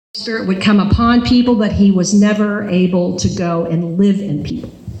Spirit would come upon people, but he was never able to go and live in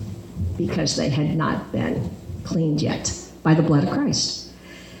people because they had not been cleaned yet by the blood of Christ.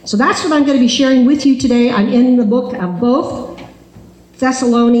 So that's what I'm going to be sharing with you today. I'm in the book of both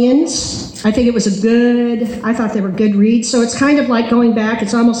Thessalonians. I think it was I thought they were good reads. So it's kind of like going back.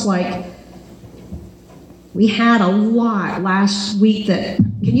 It's almost like we had a lot last week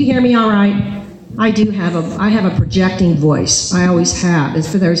can you hear me all right? I have a projecting voice. I always have.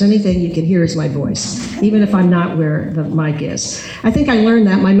 If there's anything you can hear is my voice, even if I'm not where the mic is. I think I learned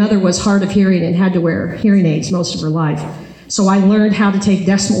that. My mother was hard of hearing and had to wear hearing aids most of her life. So I learned how to take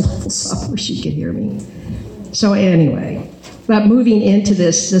decimal levels up where she could hear me. So anyway, but moving into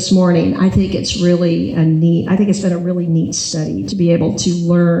this morning, I think it's been a really neat study to be able to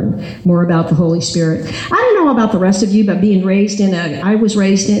learn more about the Holy Spirit. I don't know about the rest of you, but I was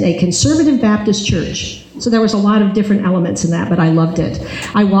raised in a conservative Baptist church. So there was a lot of different elements in that, but I loved it.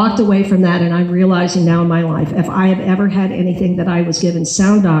 I walked away from that, and I'm realizing now in my life, if I have ever had anything that I was given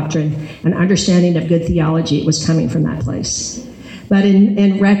sound doctrine and understanding of good theology, it was coming from that place. But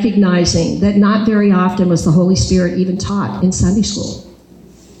in recognizing that not very often was the Holy Spirit even taught in Sunday school.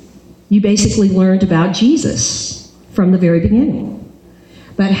 You basically learned about Jesus from the very beginning,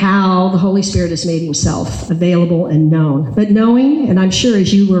 but how the Holy Spirit has made himself available and known. But knowing, and I'm sure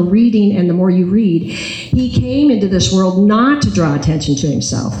as you were reading and the more you read, he came into this world not to draw attention to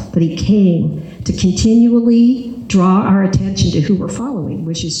himself, but he came to continually draw our attention to who we're following,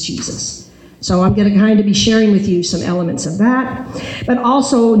 which is Jesus. So I'm going to kind of be sharing with you some elements of that, but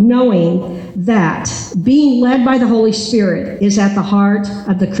also knowing that being led by the Holy Spirit is at the heart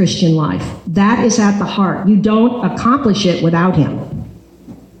of the Christian life. That is at the heart. You don't accomplish it without him.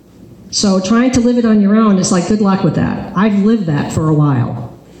 So trying to live it on your own is like, good luck with that. I've lived that for a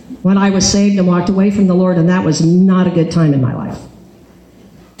while when I was saved and walked away from the Lord, and that was not a good time in my life.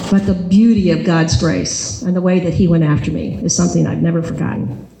 But the beauty of God's grace and the way that he went after me is something I've never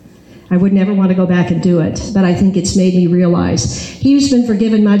forgotten. I would never want to go back and do it, but I think it's made me realize he who's been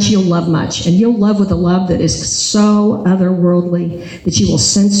forgiven much, you'll love much. And you'll love with a love that is so otherworldly that you will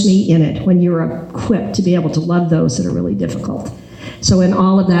sense me in it when you're equipped to be able to love those that are really difficult. So in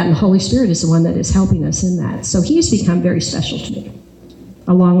all of that, and the Holy Spirit is the one that is helping us in that. So he's become very special to me,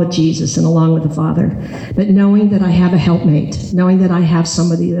 along with Jesus and along with the Father. But knowing that I have a helpmate, knowing that I have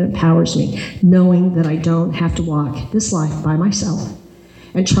somebody that empowers me, knowing that I don't have to walk this life by myself,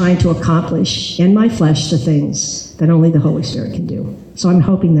 and trying to accomplish in my flesh the things that only the Holy Spirit can do. So I'm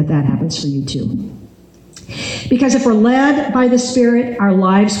hoping that happens for you too. Because if we're led by the Spirit, our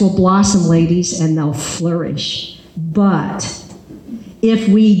lives will blossom, ladies, and they'll flourish. But if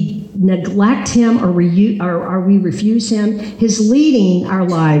we neglect him or we refuse him, his leading our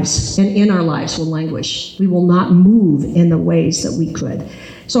lives and in our lives will languish. We will not move in the ways that we could.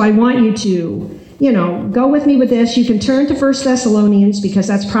 So I want you to go with me with this. You can turn to 1 Thessalonians because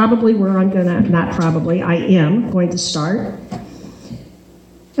that's probably where I am going to start.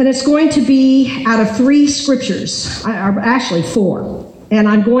 And it's going to be out of 3 scriptures, actually 4. And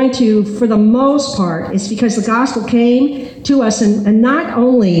I'm going to, for the most part, it's because the gospel came to us and not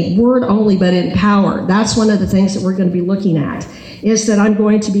only word only, but in power. That's one of the things that we're going to be looking at, is that I'm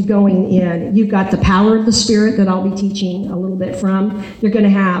going to be going in. You've got the power of the Spirit that I'll be teaching a little bit from. You're going to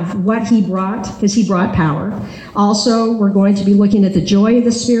have what he brought, because he brought power. Also, we're going to be looking at the joy of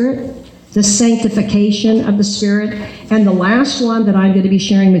the Spirit, the sanctification of the Spirit, and the last one that I'm going to be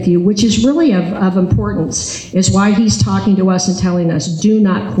sharing with you, which is really of importance, is why he's talking to us and telling us, do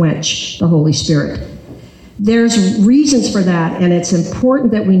not quench the Holy Spirit. There's reasons for that, and it's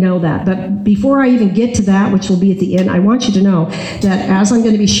important that we know that. But before I even get to that, which will be at the end, I want you to know that as I'm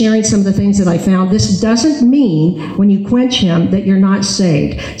going to be sharing some of the things that I found, this doesn't mean when you quench him that you're not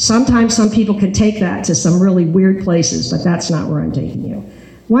saved. Sometimes some people can take that to some really weird places, but that's not where I'm taking you.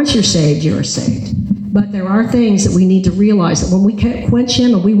 Once you're saved, you're saved. But there are things that we need to realize that when we quench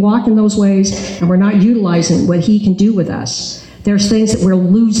him and we walk in those ways and we're not utilizing what he can do with us, there's things that we're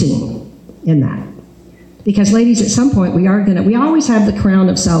losing in that. Because ladies, at some point we always have the crown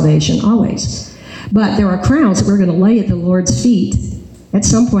of salvation, always. But there are crowns that we're going to lay at the Lord's feet at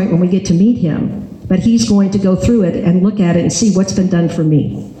some point when we get to meet him. But he's going to go through it and look at it and see what's been done for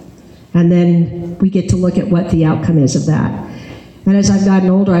me. And then we get to look at what the outcome is of that. And as I've gotten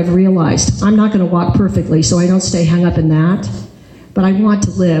older, I've realized I'm not going to walk perfectly, so I don't stay hung up in that. But I want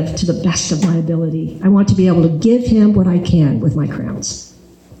to live to the best of my ability. I want to be able to give him what I can with my crowns.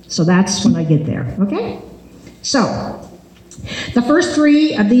 So that's when I get there, okay? So, the first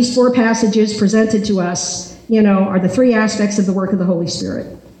 3 of these 4 passages presented to us, are the 3 aspects of the work of the Holy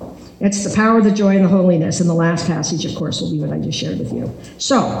Spirit. It's the power, the joy, and the holiness. And the last passage, of course, will be what I just shared with you.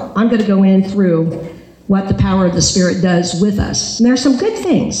 So I'm going to go in through what the power of the Spirit does with us. And there are some good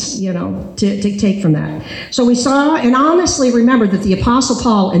things, to take from that. So we saw, and honestly remember that the Apostle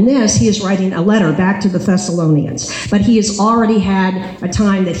Paul, in this, he is writing a letter back to the Thessalonians. But he has already had a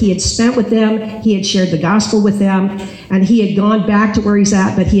time that he had spent with them. He had shared the gospel with them. And he had gone back to where he's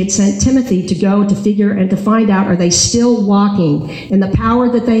at. But he had sent Timothy to go to figure and to find out, are they still walking in the power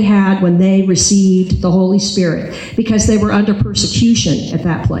that they had when they received the Holy Spirit? Because they were under persecution at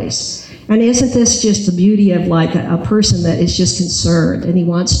that place. And isn't this just the beauty of like a person that is just concerned and he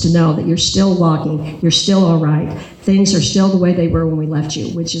wants to know that you're still walking, you're still all right, things are still the way they were when we left you,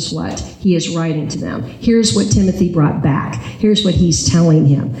 which is what he is writing to them. Here's what Timothy brought back. Here's what he's telling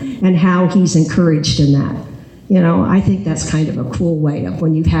him and how he's encouraged in that. I think that's kind of a cool way of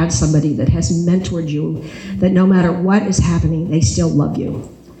when you've had somebody that has mentored you, that no matter what is happening, they still love you.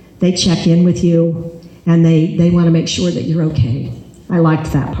 They check in with you and they want to make sure that you're okay. I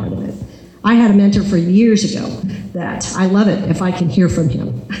liked that part of it. I had a mentor for years ago that I love it if I can hear from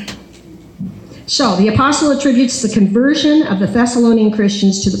him. So the apostle attributes the conversion of the Thessalonian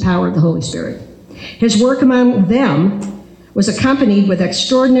Christians to the power of the Holy Spirit. His work among them was accompanied with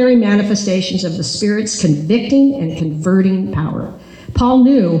extraordinary manifestations of the Spirit's convicting and converting power. Paul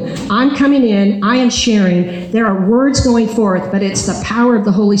knew, I'm coming in, I am sharing, there are words going forth, but it's the power of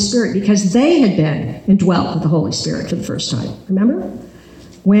the Holy Spirit because they had been indwelt with the Holy Spirit for the first time. Remember?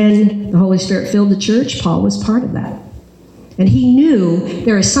 When the Holy Spirit filled the church, Paul was part of that. And he knew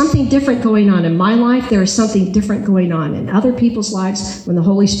there is something different going on in my life. There is something different going on in other people's lives when the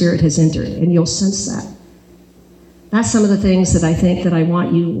Holy Spirit has entered. And you'll sense that. That's some of the things that I think that I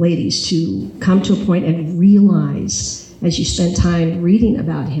want you ladies to come to a point and realize as you spend time reading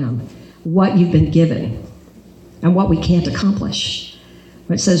about him, what you've been given and what we can't accomplish.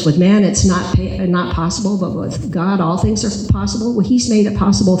 It says with man it's not possible, but with God all things are possible. Well, he's made it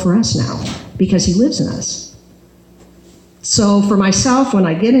possible for us now because he lives in us. So for myself, when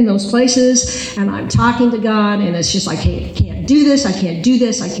I get in those places and I'm talking to God and it's just like, hey, I can't do this, I can't do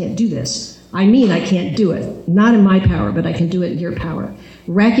this, I can't do this. I mean, I can't do it. Not in my power, but I can do it in your power.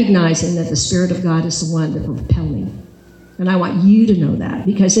 Recognizing that the Spirit of God is the one that will propel me. And I want you to know that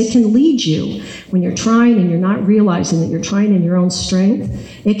because it can lead you when you're trying and you're not realizing that you're trying in your own strength.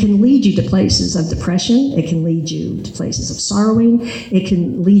 It can lead you to places of depression. It can lead you to places of sorrowing. It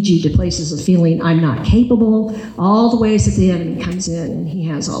can lead you to places of feeling I'm not capable. All the ways that the enemy comes in and he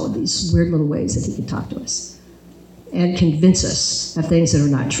has all of these weird little ways that he can talk to us and convince us of things that are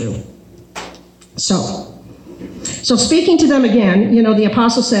not true. So speaking to them again, the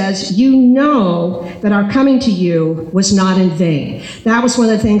apostle says, you know that our coming to you was not in vain. That was one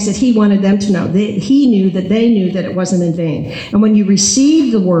of the things that he wanted them to know. He knew that they knew that it wasn't in vain. And when you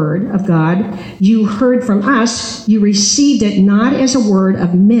received the word of God, you heard from us, you received it not as a word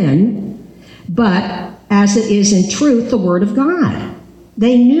of men, but as it is in truth the word of God.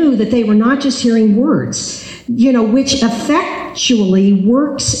 They knew that they were not just hearing words, which effectually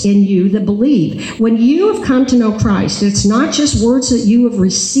works in you that believe. When you have come to know Christ, it's not just words that you have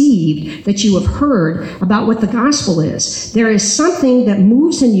received, that you have heard about what the gospel is. There is something that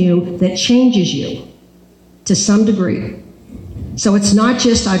moves in you that changes you to some degree. So it's not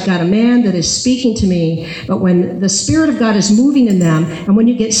just I've got a man that is speaking to me, but when the Spirit of God is moving in them, and when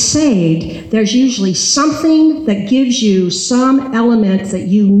you get saved, there's usually something that gives you some element that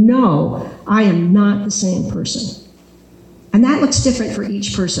I am not the same person. And that looks different for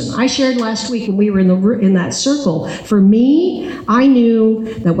each person. I shared last week when we were in that circle. For me, I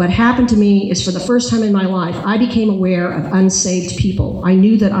knew that what happened to me is for the first time in my life, I became aware of unsaved people. I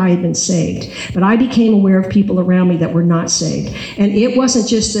knew that I had been saved, but I became aware of people around me that were not saved. And it wasn't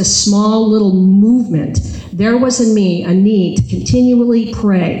just this small little movement. There was in me a need to continually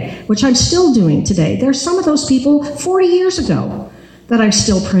pray, which I'm still doing today. There's some of those people 40 years ago that I'm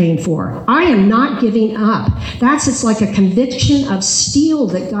still praying for. I am not giving up. It's like a conviction of steel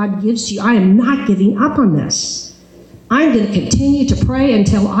that God gives to you. I am not giving up on this. I'm going to continue to pray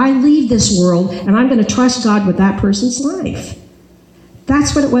until I leave this world, and I'm going to trust God with that person's life.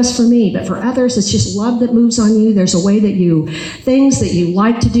 That's what it was for me. But for others, it's just love that moves on you. There's a way that things that you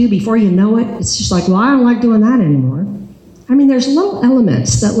like to do before you know it, it's just like, well, I don't like doing that anymore. There's little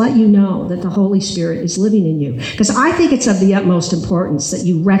elements that let you know that the Holy Spirit is living in you. Because I think it's of the utmost importance that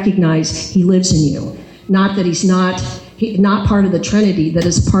you recognize he lives in you. Not that he's not part of the Trinity, that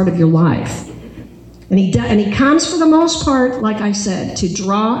is a part of your life. And he comes for the most part, like I said, to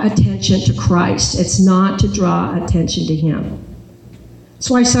draw attention to Christ. It's not to draw attention to him. That's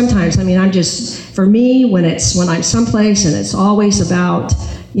why sometimes, for me, when I'm someplace and it's always about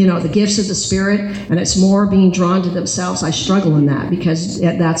the gifts of the Spirit, and it's more being drawn to themselves. I struggle in that because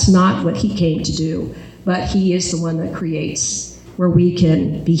that's not what he came to do. But he is the one that creates where we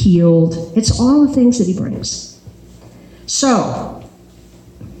can be healed. It's all the things that he brings. So,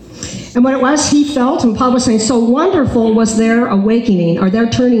 and what it was he felt, and Paul was saying, so wonderful was their awakening, or their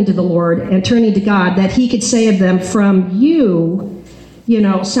turning to the Lord and turning to God, that he could say of them, from you,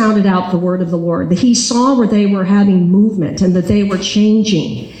 sounded out the word of the Lord. That he saw where they were having movement and that they were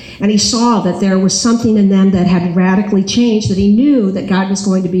changing. And he saw that there was something in them that had radically changed, that he knew that God was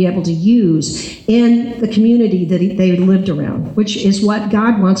going to be able to use in the community that they lived around, which is what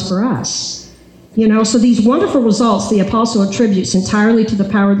God wants for us. So these wonderful results the apostle attributes entirely to the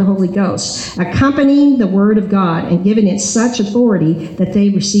power of the Holy Ghost, accompanying the word of God and giving it such authority that they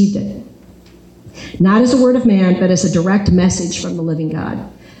received it. Not as a word of man, but as a direct message from the living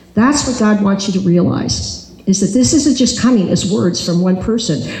God. That's what God wants you to realize, is that this isn't just coming as words from one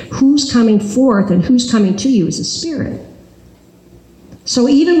person. Who's coming forth and who's coming to you is the Spirit. So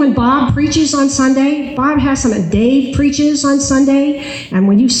even when Bob preaches on Sunday, Bob has some, Dave preaches on Sunday, and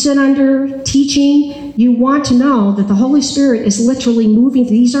when you sit under teaching, you want to know that the Holy Spirit is literally moving.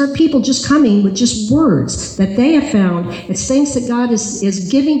 These aren't people just coming with just words that they have found. It's things that God is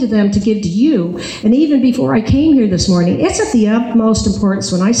giving to them to give to you. And even before I came here this morning, it's of the utmost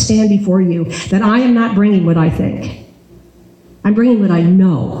importance when I stand before you that I am not bringing what I think. I'm bringing what I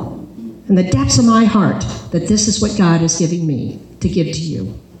know in the depths of my heart, that this is what God is giving me to give to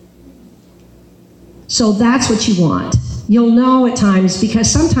you. So that's what you want. You'll know at times, because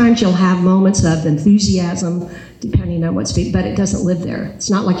sometimes you'll have moments of enthusiasm, depending on what's being, but it doesn't live there. It's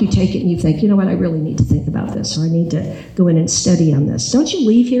not like you take it and you think, you know what, I really need to think about this, or I need to go in and study on this. Don't you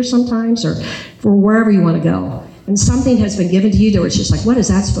leave here sometimes, or for wherever you want to go, and something has been given to you that it's just like, what is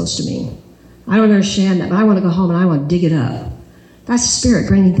that supposed to mean? I don't understand that, but I want to go home and I want to dig it up. That's the Spirit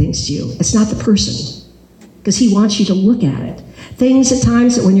bringing things to you. It's not the person, because he wants you to look at it. Things at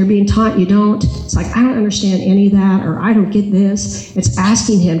times that when you're being taught you don't, it's like, I don't understand any of that, or I don't get this. It's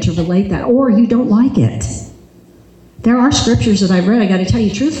asking him to relate that, or you don't like it. There are scriptures that I've read, I got to tell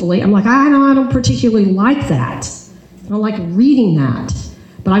you truthfully, I'm like, I don't particularly like that. I don't like reading that.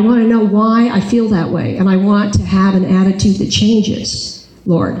 But I want to know why I feel that way, and I want to have an attitude that changes,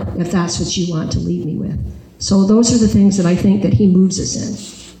 Lord, if that's what you want to lead me with. So those are the things that I think that he moves us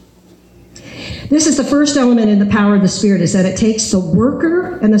in. This is the first element in the power of the Spirit, is that it takes the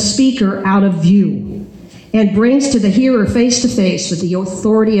worker and the speaker out of view and brings to the hearer face to face with the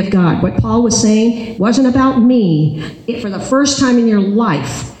authority of God. What Paul was saying wasn't about me. For the first time in your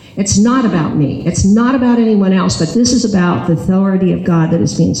life, it's not about me. It's not about anyone else, but this is about the authority of God that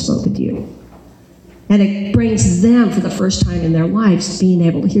is being spoken to you. And it brings them for the first time in their lives being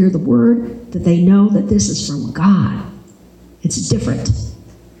able to hear the word, that they know that this is from God. It's different.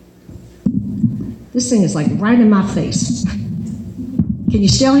 This thing is like right in my face. Can you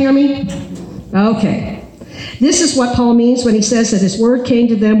still hear me? Okay. This is what Paul means when he says that his word came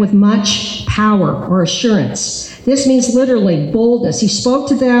to them with much power or assurance. This means literally boldness. He spoke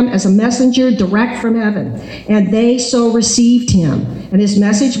to them as a messenger direct from heaven, and they so received him. And his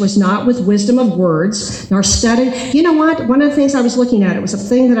message was not with wisdom of words, nor studied. You know what? One of the things I was looking at, it was a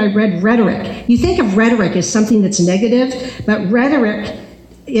thing that I read, rhetoric. You think of rhetoric as something that's negative, but rhetoric,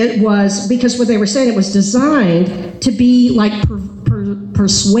 it was, because what they were saying, it was designed to be like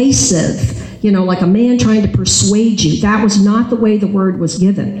persuasive, like a man trying to persuade you. That was not the way the word was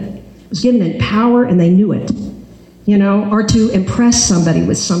given. It was given in power, and they knew it. Or to impress somebody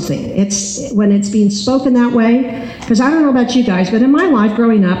with something. It's when it's being spoken that way, because I don't know about you guys, but in my life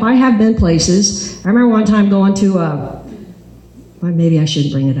growing up, I have been places. I remember one time going to well, maybe I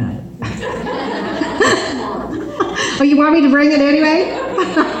shouldn't bring it up. Oh, you want me to bring it anyway?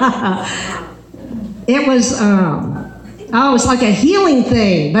 It was, it was like a healing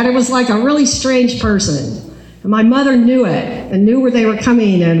thing, but it was like a really strange person. And my mother knew it and knew where they were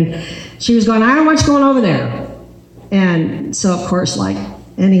coming, and she was going, I don't want you going over there. And so, of course, like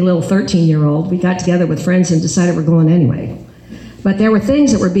any little 13-year-old, we got together with friends and decided we're going anyway. But there were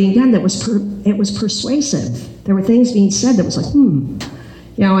things that were being done that it was persuasive. There were things being said that was like,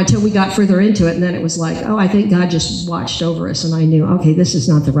 until we got further into it, and then it was like, I think God just watched over us, and I knew, okay, this is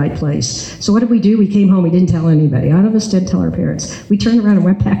not the right place. So what did we do? We came home, we didn't tell anybody. None of us did tell our parents. We turned around and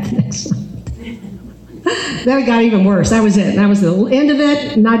went back the next night. Then it got even worse. That was it. That was the end of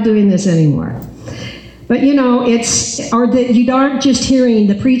it, not doing this anymore. But you aren't just hearing,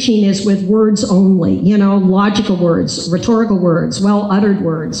 the preaching is with words only, logical words, rhetorical words, well-uttered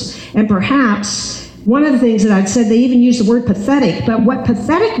words. And perhaps one of the things that I'd said, they even use the word pathetic, but what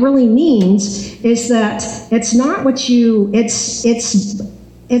pathetic really means is that it's not what it's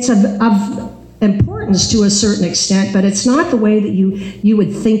it's of importance to a certain extent, but it's not the way that you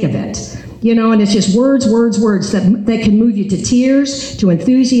would think of it. And it's just words that can move you to tears, to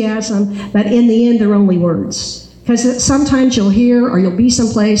enthusiasm, but in the end, they're only words. Because sometimes you'll hear or you'll be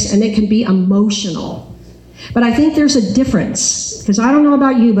someplace and it can be emotional. But I think there's a difference, because I don't know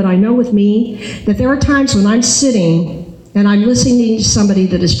about you, but I know with me that there are times when I'm sitting and I'm listening to somebody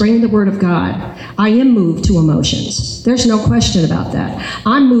that is bringing the Word of God. I am moved to emotions. There's no question about that.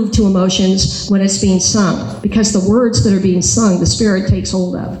 I'm moved to emotions when it's being sung, because the words that are being sung, the Spirit takes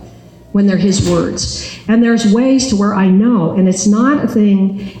hold of when they're His words. And there's ways to where I know, and it's not a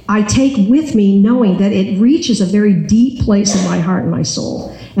thing I take with me, knowing that it reaches a very deep place in my heart and my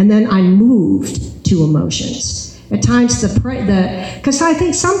soul. And then I'm moved to emotions. At times, because I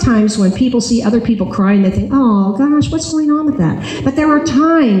think sometimes when people see other people crying, they think, oh gosh, what's going on with that? But there are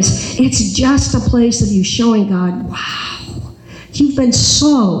times it's just a place of you showing God, wow, you've been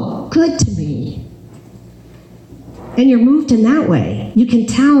so good to me. And you're moved in that way. You can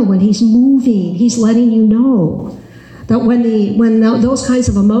tell when He's moving, He's letting you know that when those kinds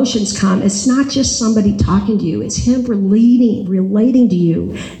of emotions come, it's not just somebody talking to you, it's Him relating to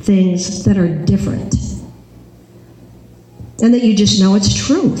you things that are different. And that you just know it's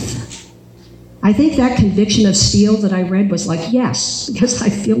truth. I think that conviction of steel that I read was like, yes, because I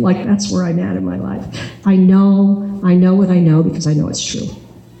feel like that's where I'm at in my life. I know what I know because I know it's true.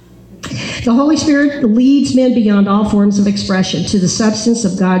 The Holy Spirit leads men beyond all forms of expression to the substance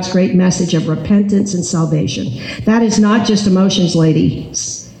of God's great message of repentance and salvation. That is not just emotions,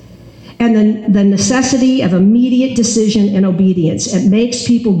 ladies. And then the necessity of immediate decision and obedience. It makes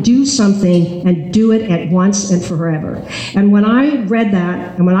people do something and do it at once and forever. And when I read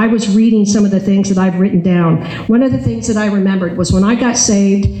that, and when I was reading some of the things that I've written down, one of the things that I remembered was when I got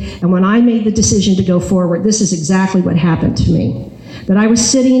saved and when I made the decision to go forward, this is exactly what happened to me. That I was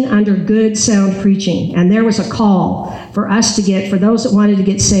sitting under good, sound preaching, and there was a call for us to get, for those that wanted to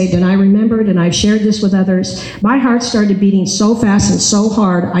get saved, and I remembered, and I've shared this with others, my heart started beating so fast and so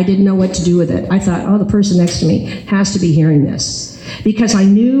hard, I didn't know what to do with it. I thought, oh, the person next to me has to be hearing this. Because I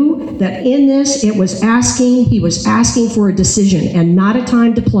knew that in this, he was asking for a decision, and not a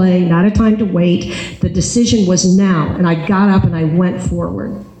time to play, not a time to wait. The decision was now, and I got up and I went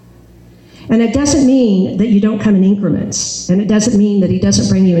forward. And it doesn't mean that you don't come in increments, and it doesn't mean that He doesn't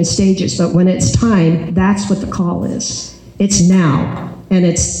bring you in stages, but when it's time, that's what the call is. It's now, and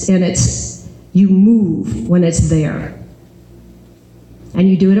it's you move when it's there. And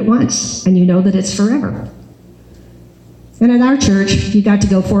you do it at once, and you know that it's forever. And in our church, you got to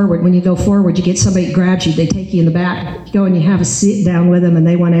go forward. When you go forward, you get somebody that grabs you, they take you in the back, you go and you have a sit down with them, and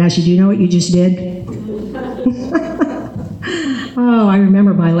they want to ask you, do you know what you just did? Oh, I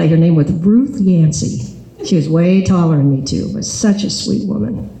remember my lady, her name was Ruth Yancey. She was way taller than me too, but such a sweet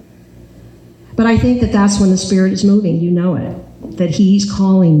woman. But I think that that's when the Spirit is moving, you know it, that He's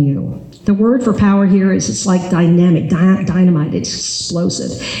calling you. The word for power here is, it's like dynamic, dynamite, it's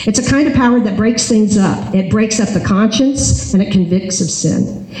explosive. It's a kind of power that breaks things up. It breaks up the conscience and it convicts of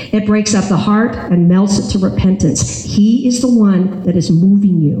sin. It breaks up the heart and melts it to repentance. He is the one that is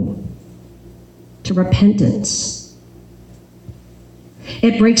moving you to repentance.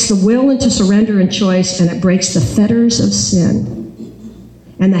 It breaks the will into surrender and choice, and it breaks the fetters of sin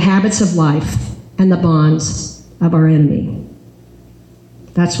and the habits of life and the bonds of our enemy.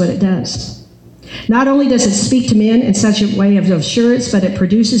 That's what it does. Not only does it speak to men in such a way of assurance, but it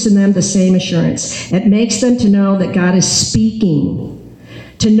produces in them the same assurance. It makes them to know that God is speaking,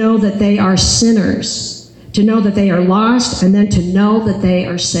 to know that they are sinners, to know that they are lost, and then to know that they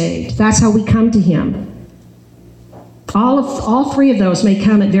are saved. That's how we come to Him. All three of those may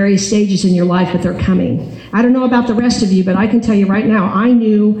come at various stages in your life, but they're coming. I don't know about the rest of you, but I can tell you right now, I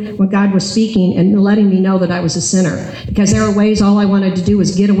knew when God was speaking and letting me know that I was a sinner, because there were ways all I wanted to do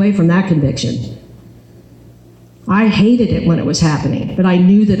was get away from that conviction. I hated it when it was happening, but I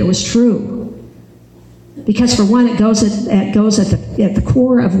knew that it was true. Because for one, it goes at the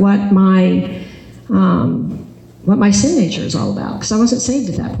core of what my sin nature is all about, because I wasn't saved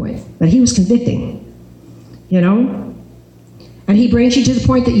at that point, but He was convicting, And He brings you to the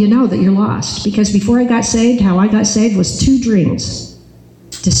point that you know that you're lost. Because before I got saved, how I got saved was two dreams,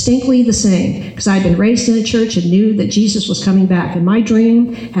 distinctly the same. Because I had been raised in a church and knew that Jesus was coming back. And my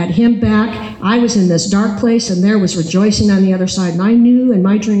dream had Him back. I was in this dark place, and there was rejoicing on the other side. And I knew in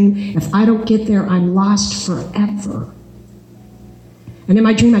my dream, if I don't get there, I'm lost forever. And in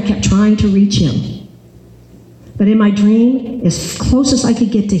my dream, I kept trying to reach Him. But in my dream, as close as I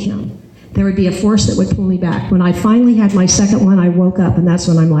could get to Him, there would be a force that would pull me back. When I finally had my second one, I woke up, and that's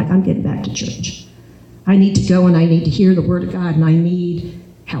when I'm like, I'm getting back to church. I need to go, and I need to hear the Word of God, and I need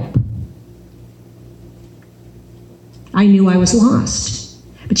help. I knew I was lost.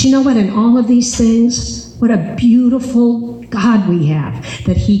 But you know what? In all of these things, what a beautiful God we have,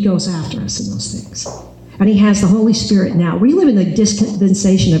 that he goes after us in those things. And he has the Holy Spirit now. We live in the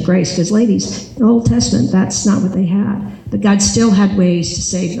dispensation of grace because, ladies, in the Old Testament, that's not what they had. But God still had ways to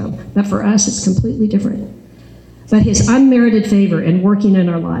save them. But for us, it's completely different. But his unmerited favor in working in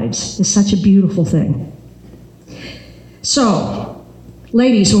our lives is such a beautiful thing. So,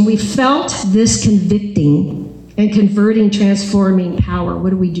 ladies, when we felt this convicting and converting, transforming power,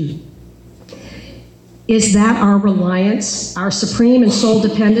 what do? Is that our reliance, our supreme and sole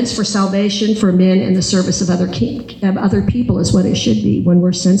dependence for salvation for men in the service of other people is what it should be when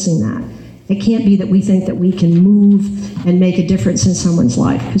we're sensing that. It can't be that we think that we can move and make a difference in someone's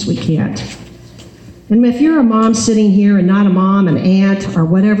life, because we can't. And if you're a mom sitting here and not a mom, an aunt, or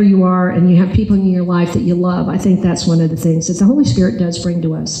whatever you are, and you have people in your life that you love, I think that's one of the things that the Holy Spirit does bring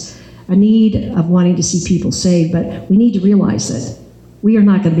to us, a need of wanting to see people saved, but we need to realize that we are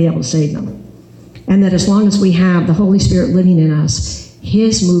not going to be able to save them. And that as long as we have the Holy Spirit living in us,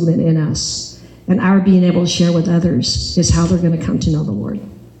 his movement in us, and our being able to share with others is how they're going to come to know the Lord.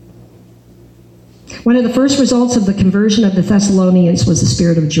 One of the first results of the conversion of the Thessalonians was the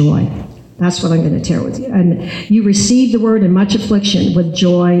spirit of joy. That's what I'm going to share with you. And you received the word in much affliction with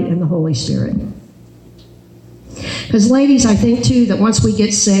joy in the Holy Spirit. Because, ladies, I think, too, that once we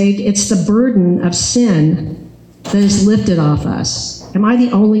get saved, it's the burden of sin that is lifted off us. Am I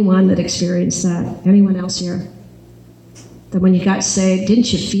the only one that experienced that? Anyone else here? That when you got saved,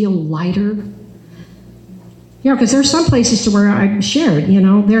 didn't you feel lighter? Because there's some places to where I shared,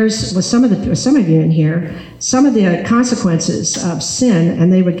 there's with some of you in here, some of the consequences of sin,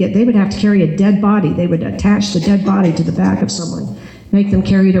 and they would have to carry a dead body. They would attach the dead body to the back of someone, make them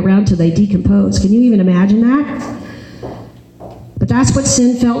carry it around till they decompose. Can you even imagine that? But that's what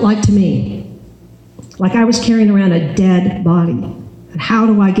sin felt like to me. Like I was carrying around a dead body. And how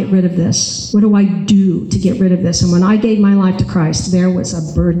do I get rid of this? What do I do to get rid of this? And when I gave my life to Christ, there was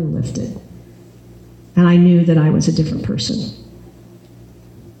a burden lifted. And I knew that I was a different person.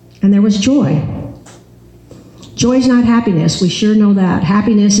 And there was joy. Joy is not happiness. We sure know that.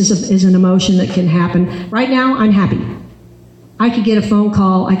 Happiness is an emotion that can happen. Right now, I'm happy. I could get a phone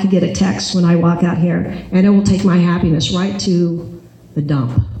call, I could get a text when I walk out here, and it will take my happiness right to the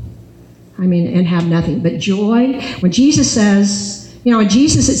dump. And have nothing. But joy, when Jesus says, in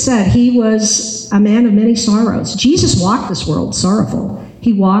Jesus it said he was a man of many sorrows. Jesus walked this world sorrowful.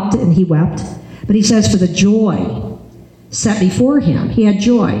 He walked and he wept. But he says for the joy set before him, he had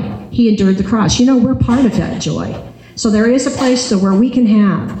joy. He endured the cross. We're part of that joy. So there is a place to where we can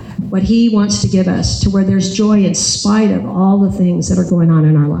have what he wants to give us, to where there's joy in spite of all the things that are going on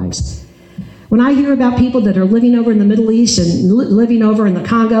in our lives. When I hear about people that are living over in the Middle East and living over in the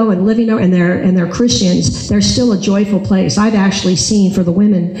Congo and living over, and they're Christians, there's still a joyful place. I've actually seen for the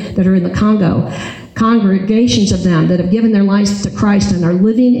women that are in the Congo, congregations of them that have given their lives to Christ and are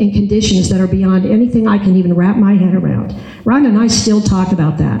living in conditions that are beyond anything I can even wrap my head around. Ron and I still talk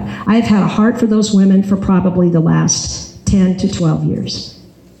about that. I've had a heart for those women for probably the last 10 to 12 years.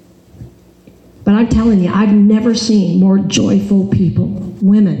 But I'm telling you, I've never seen more joyful people,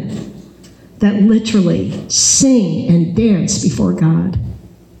 women, that literally sing and dance before God.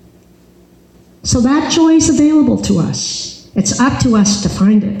 So that joy is available to us. It's up to us to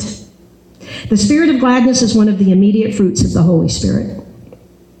find it. The spirit of gladness is one of the immediate fruits of the Holy Spirit.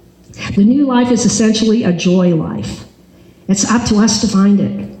 The new life is essentially a joy life. It's up to us to find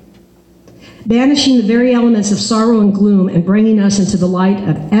it. Banishing the very elements of sorrow and gloom and bringing us into the light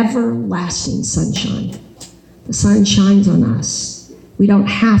of everlasting sunshine. The sun shines on us. We don't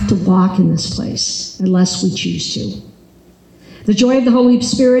have to walk in this place unless we choose to. The joy of the Holy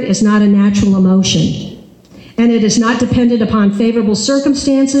Spirit is not a natural emotion, and it is not dependent upon favorable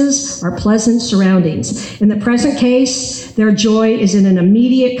circumstances or pleasant surroundings. In the present case, their joy is in an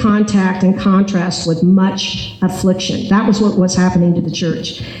immediate contact and contrast with much affliction. That was what was happening to the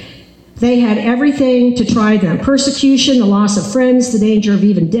church. They had everything to try them: persecution, the loss of friends, the danger of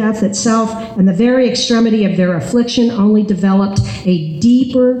even death itself, and the very extremity of their affliction only developed a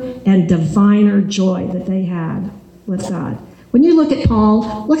deeper and diviner joy that they had with God. When you look at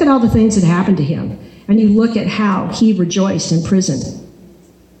Paul, look at all the things that happened to him, and you look at how he rejoiced in prison.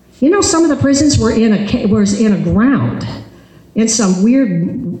 Some of the prisons were in a ground, in some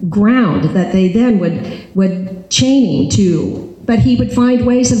weird ground that they then would chain him to. But he would find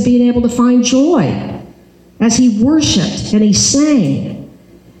ways of being able to find joy as he worshiped and he sang.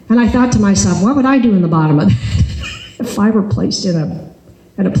 And I thought to myself, what would I do in the bottom of that if I were placed in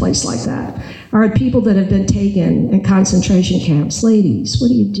at a place like that, or at people that have been taken in concentration camps. Ladies, what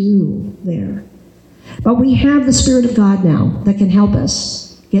do you do there? But we have the Spirit of God now that can help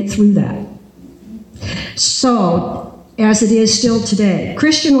us get through that. So, as it is still today,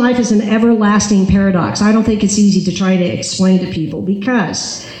 Christian life is an everlasting paradox. I don't think it's easy to try to explain to people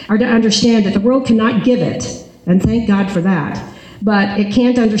or to understand that the world cannot give it, and thank God for that. But it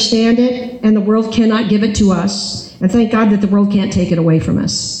can't understand it, and the world cannot give it to us, and thank God that the world can't take it away from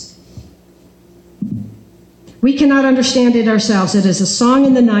us. We cannot understand it ourselves. It is a song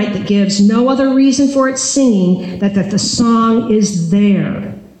in the night that gives no other reason for its singing than that the song is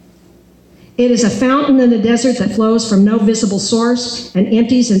there. It is a fountain in the desert that flows from no visible source and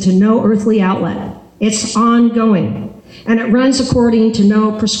empties into no earthly outlet. It's ongoing, and it runs according to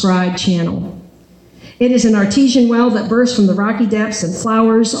no prescribed channel. It is an artesian well that bursts from the rocky depths and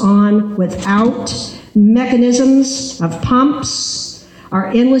flowers on without mechanisms of pumps or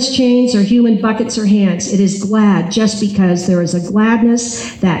endless chains or human buckets or hands. It is glad just because there is a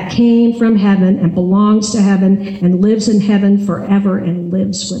gladness that came from heaven and belongs to heaven and lives in heaven forever and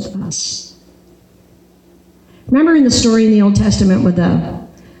lives with us. Remember in the story in the Old Testament with I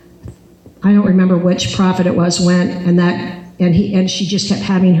don't remember which prophet it was, went and she just kept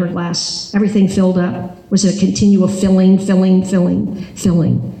having her glass, everything filled up. It was a continual filling.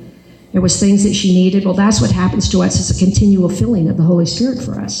 It was things that she needed. Well, that's what happens to us. It's a continual filling of the Holy Spirit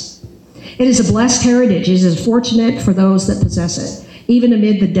for us. It is a blessed heritage. It is fortunate for those that possess it, even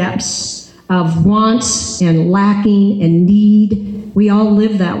amid the depths of wants and lacking and need. We all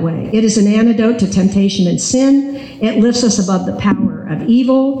live that way. It is an antidote to temptation and sin. It lifts us above the power of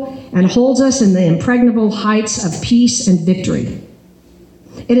evil and holds us in the impregnable heights of peace and victory.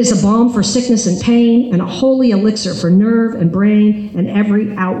 It is a balm for sickness and pain and a holy elixir for nerve and brain and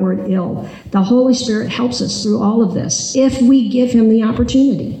every outward ill. The Holy Spirit helps us through all of this if we give him the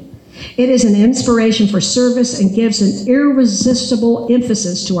opportunity. It is an inspiration for service and gives an irresistible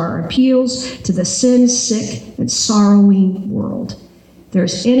emphasis to our appeals to the sin-sick and sorrowing world. If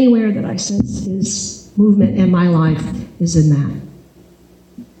there's anywhere that I sense his movement in my life is in that.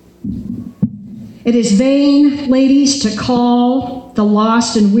 It is vain, ladies, to call the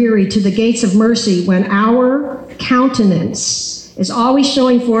lost and weary to the gates of mercy when our countenance is always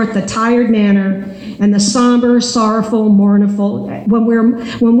showing forth the tired manner and the somber, sorrowful, mournful.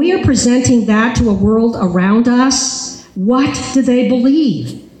 When we are presenting that to a world around us, what do they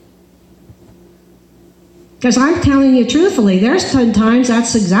believe? Because I'm telling you truthfully, there's times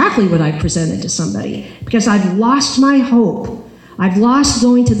that's exactly what I've presented to somebody, because I've lost my hope. I've lost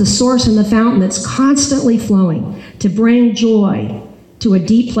going to the source and the fountain that's constantly flowing to bring joy to a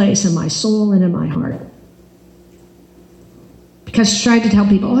deep place in my soul and in my heart. Because I tried to tell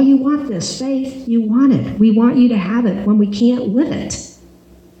people, oh, you want this, Faith, you want it. We want you to have it when we can't live it.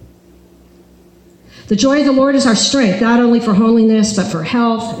 The joy of the Lord is our strength, not only for holiness, but for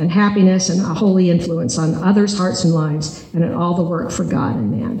health and happiness and a holy influence on others' hearts and lives and in all the work for God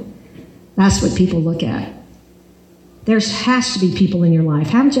and man. That's what people look at. There has to be people in your life.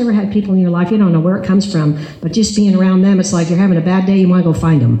 Haven't you ever had people in your life, you don't know where it comes from, but just being around them, it's like you're having a bad day, you want to go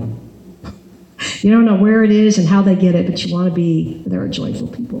find them. You don't know where it is and how they get it, but you want to be, they're joyful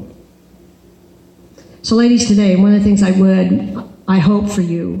people. So ladies, today, one of the things I hope for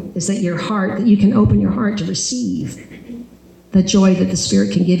you is that that you can open your heart to receive the joy that the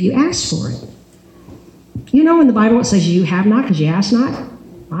Spirit can give you. Ask for it. You know in the Bible it says you have not because you ask not?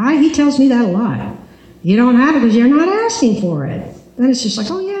 He tells me that a lot. You don't have it because you're not asking for it. Then it's just like,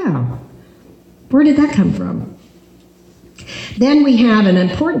 oh yeah, where did that come from? Then we have an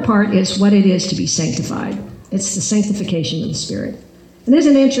important part is what it is to be sanctified. It's the sanctification of the Spirit. And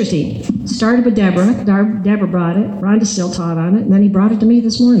isn't it interesting? It started with Deborah. Deborah brought it. Rhonda still taught on it. And then he brought it to me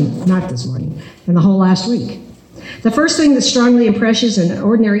this morning. Not this morning. And the whole last week. The first thing that strongly impresses an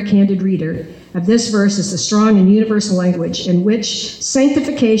ordinary candid reader of this verse is the strong and universal language in which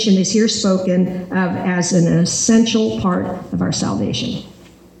sanctification is here spoken of as an essential part of our salvation.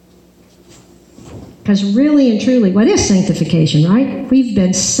 Because really and truly, what is sanctification, right? We've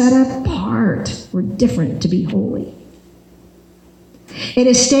been set apart. We're different to be holy. It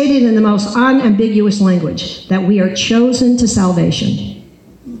is stated in the most unambiguous language that we are chosen to salvation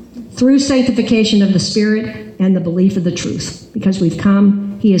through sanctification of the Spirit and the belief of the truth. Because we've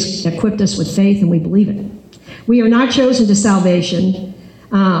come, he has equipped us with faith and we believe it. We are not chosen to salvation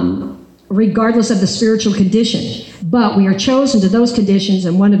regardless of the spiritual condition, but we are chosen to those conditions,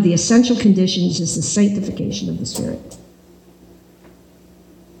 and one of the essential conditions is the sanctification of the Spirit.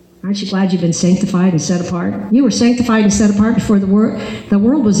 Aren't you glad you've been sanctified and set apart? You were sanctified and set apart before the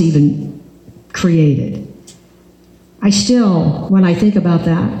world was even created. I still, when I think about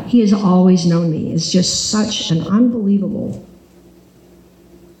that, he has always known me. It's just such an unbelievable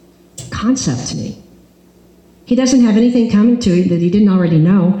concept to me. He doesn't have anything coming to him that he didn't already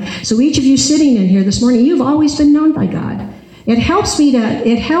know. So each of you sitting in here this morning, you've always been known by God. It helps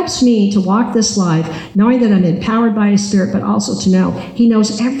me to walk this life knowing that I'm empowered by his Spirit, but also to know he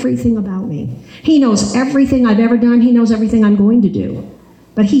knows everything about me. He knows everything I've ever done. He knows everything I'm going to do.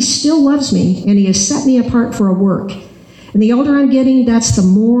 But he still loves me, and he has set me apart for a work. And the older I'm getting, that's the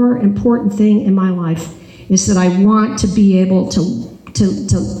more important thing in my life, is that I want to be able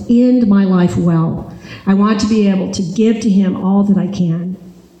to end my life well. I want to be able to give to him all that I can.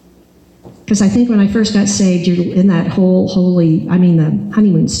 Because I think when I first got saved, you're in that whole the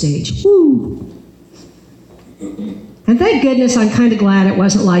honeymoon stage. Woo! And thank goodness, I'm kind of glad it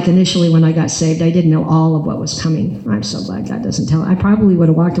wasn't like initially when I got saved. I didn't know all of what was coming. I'm so glad God doesn't tell. I probably would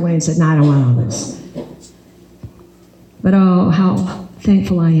have walked away and said, no, I don't want all this. But oh, how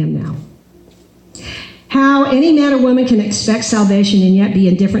thankful I am now. How any man or woman can expect salvation and yet be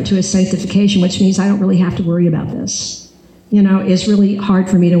indifferent to his sanctification, which means I don't really have to worry about this, is really hard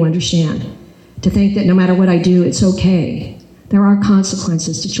for me to understand. To think that no matter what I do, it's okay. There are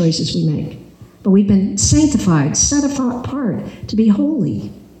consequences to choices we make. But we've been sanctified, set apart to be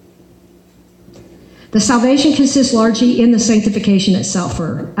holy. The salvation consists largely in the sanctification itself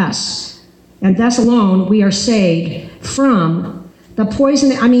for us. And thus alone, we are saved from the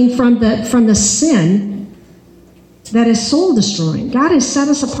poison, from the sin that is soul destroying. God has set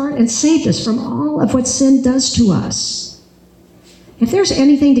us apart and saved us from all of what sin does to us. If there's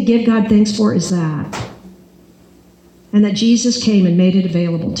anything to give God thanks for, is that. And that Jesus came and made it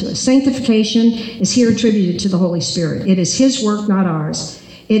available to us. Sanctification is here attributed to the Holy Spirit. It is his work, not ours.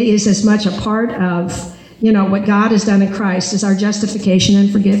 It is as much a part of, what God has done in Christ as our justification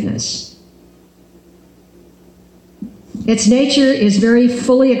and forgiveness. Its nature is very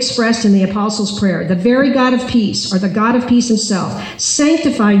fully expressed in the Apostles' Prayer. The very God of peace, or the God of peace himself,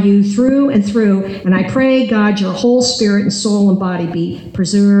 sanctify you through and through, and I pray, God, your whole spirit and soul and body be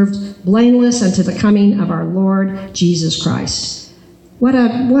preserved, blameless unto the coming of our Lord Jesus Christ. What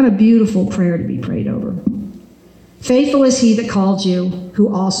a beautiful prayer to be prayed over. Faithful is he that called you,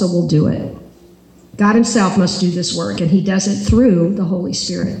 who also will do it. God himself must do this work, and he does it through the Holy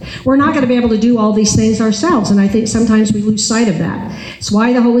Spirit. We're not going to be able to do all these things ourselves, and I think sometimes we lose sight of that. It's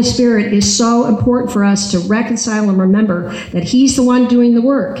why the Holy Spirit is so important for us to reconcile and remember that he's the one doing the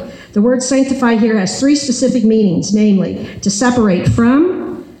work. The word sanctify here has 3 specific meanings, namely to separate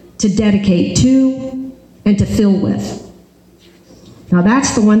from, to dedicate to, and to fill with. Now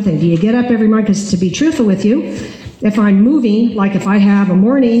that's the one thing. Do you get up every morning? Because to be truthful with you, if I'm moving, like if I have a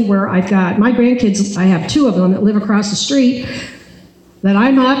morning where I've got my grandkids, I have 2 of them that live across the street, that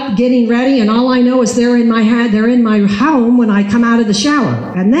I'm up getting ready and all I know is they're in my home when I come out of the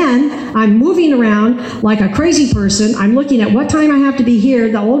shower. And then I'm moving around like a crazy person. I'm looking at what time I have to be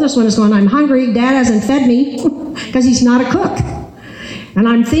here. The oldest one is going, I'm hungry. Dad hasn't fed me because he's not a cook. And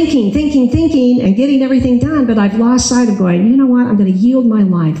I'm thinking and getting everything done, but I've lost sight of going, you know what? I'm going to yield my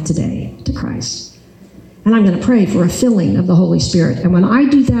life today to Christ. And I'm going to pray for a filling of the Holy Spirit. And when I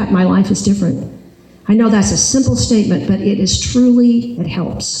do that, my life is different. I know that's a simple statement, but it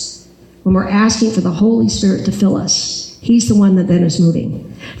helps. When we're asking for the Holy Spirit to fill us, he's the one that then is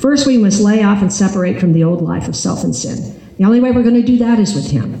moving. First, we must lay off and separate from the old life of self and sin. The only way we're going to do that is with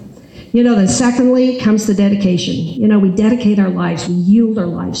him. Then secondly comes the dedication. We dedicate our lives, we yield our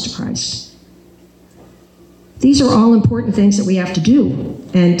lives to Christ. These are all important things that we have to do.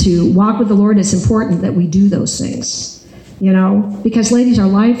 And to walk with the Lord, it's important that we do those things. Because ladies, our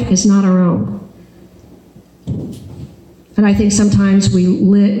life is not our own. And I think sometimes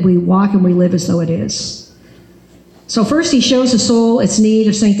we walk and we live as though it is. So first he shows the soul its need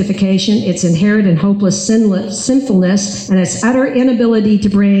of sanctification, its inherent and hopeless sinfulness, and its utter inability to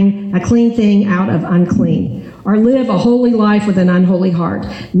bring a clean thing out of unclean, or live a holy life with an unholy heart.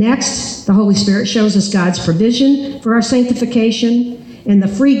 Next, the Holy Spirit shows us God's provision for our sanctification and the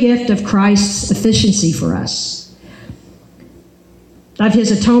free gift of Christ's efficiency for us. Of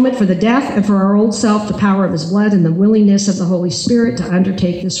his atonement for the death, and for our old self, the power of his blood, and the willingness of the Holy Spirit to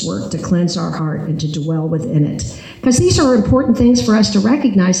undertake this work, to cleanse our heart and to dwell within it. Because these are important things for us to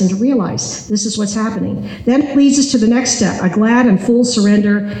recognize and to realize this is what's happening. Then it leads us to the next step, a glad and full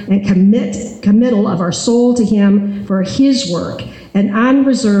surrender and committal of our soul to him for his work, an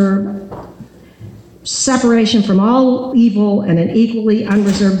unreserved separation from all evil, and an equally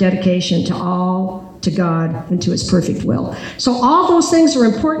unreserved dedication to God and to his perfect will. So all those things are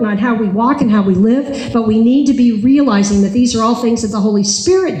important on how we walk and how we live, but we need to be realizing that these are all things that the Holy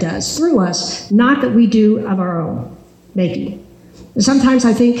Spirit does through us, not that we do of our own. making. And sometimes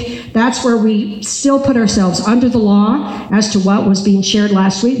I think that's where we still put ourselves under the law as to what was being shared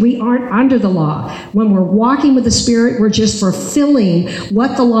last week. We aren't under the law. When we're walking with the Spirit, we're just fulfilling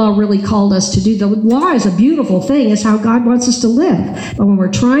what the law really called us to do. The law is a beautiful thing. It's how God wants us to live. But when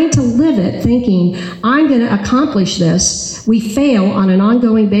we're trying to live it, thinking, I'm going to accomplish this, we fail on an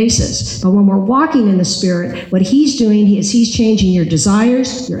ongoing basis. But when we're walking in the Spirit, what He's doing is He's changing your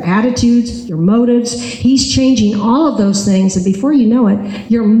desires, your attitudes, your motives. He's changing all of those things. And before you know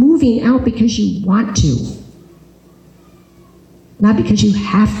it, you're moving out because you want to, not because you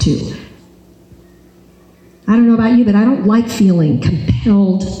have to. I don't know about you, but I don't like feeling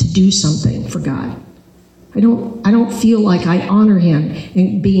compelled to do something for God. I don't feel like I honor Him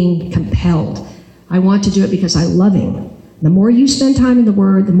in being compelled. I want to do it because I love Him. The more you spend time in the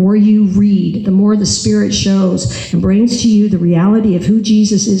Word, the more you read, the more the Spirit shows and brings to you the reality of who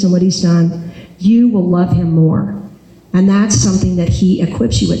Jesus is and what He's done, you will love Him more. And that's something that He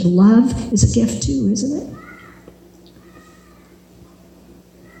equips you with. Love is a gift too, isn't it?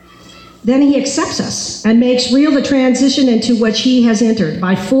 Then He accepts us and makes real the transition into which He has entered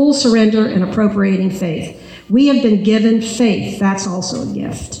by full surrender and appropriating faith. We have been given faith. That's also a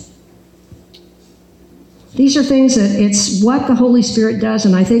gift. These are things that it's what the Holy Spirit does,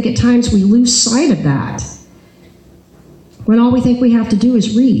 and I think at times we lose sight of that. When all we think we have to do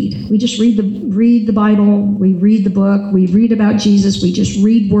is read. We just read the Bible, we read the book, we read about Jesus, we just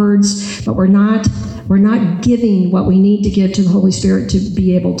read words, but we're not giving what we need to give to the Holy Spirit to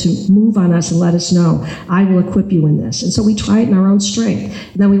be able to move on us and let us know, I will equip you in this. And so we try it in our own strength.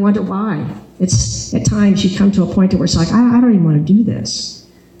 And then we wonder why. It's at times you come to a point where it's like, I don't even want to do this.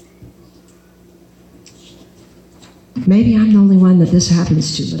 Maybe I'm the only one that this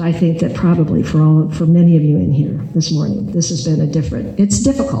happens to, but I think that probably for many of you in here this morning, this has been it's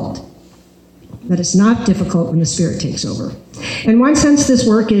difficult, but it's not difficult when the Spirit takes over. In one sense, this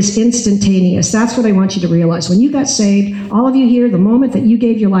work is instantaneous. That's what I want you to realize. When you got saved, all of you here, the moment that you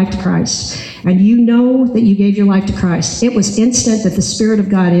gave your life to Christ, and you know that you gave your life to Christ, it was instant that the Spirit of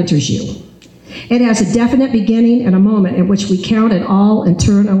God enters you. It has a definite beginning and a moment in which we count it all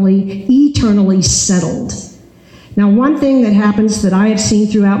eternally settled. Now, one thing that happens that I have seen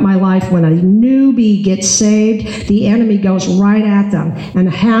throughout my life, when a newbie gets saved, the enemy goes right at them and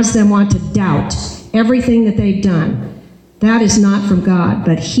has them want to doubt everything that they've done. That is not from God,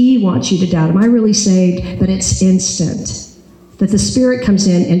 but He wants you to doubt. Am I really saved? But it's instant. That the Spirit comes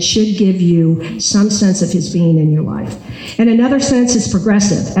in and should give you some sense of His being in your life. And another sense is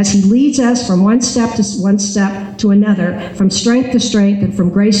progressive, as He leads us from one step to another, from strength to strength, and from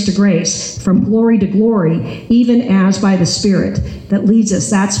grace to grace, from glory to glory, even as by the Spirit that leads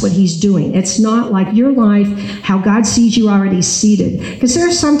us. That's what He's doing. It's not like your life, how God sees you already seated. Because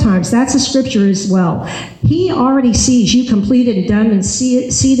there's sometimes, that's a scripture as well. He already sees you completed and done and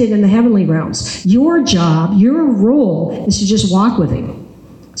seated in the heavenly realms. Your job, your role is to just walk with Him.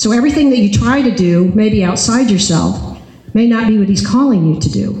 So everything that you try to do, maybe outside yourself, may not be what He's calling you to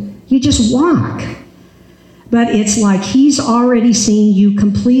do. You just walk. But it's like He's already seen you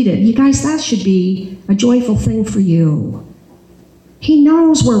completed. You guys, that should be a joyful thing for you. He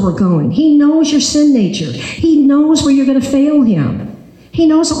knows where we're going. He knows your sin nature. He knows where you're going to fail Him. He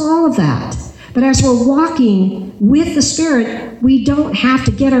knows all of that. But as we're walking with the Spirit, we don't have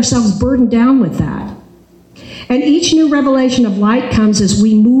to get ourselves burdened down with that. And each new revelation of light comes as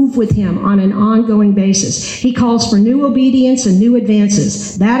we move with Him on an ongoing basis. He calls for new obedience and new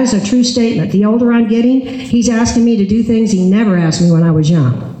advances. That is a true statement. The older I'm getting, He's asking me to do things He never asked me when I was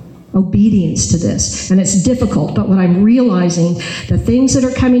young. Obedience to this. And it's difficult, but what I'm realizing, the things that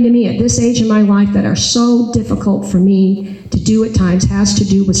are coming to me at this age in my life that are so difficult for me to do at times has to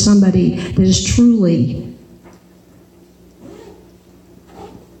do with somebody that is truly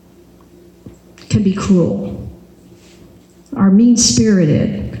can be cruel or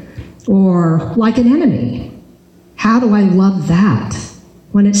mean-spirited or like an enemy. How do I love that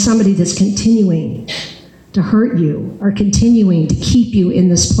when it's somebody that's continuing to hurt you or continuing to keep you in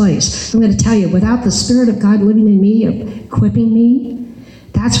this place? I'm going to tell you, without the Spirit of God living in me, equipping me,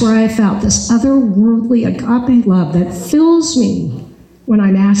 that's where I felt this otherworldly agape love that fills me when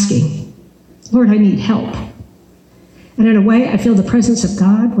I'm asking, Lord, I need help. And in a way, I feel the presence of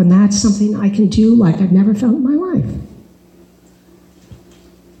God when that's something I can do like I've never felt in my life.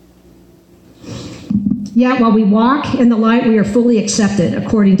 Yet while we walk in the light, we are fully accepted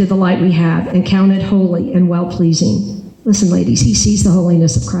according to the light we have and counted holy and well-pleasing. Listen, ladies, He sees the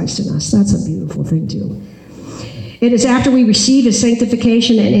holiness of Christ in us. That's a beautiful thing, too. It is after we receive his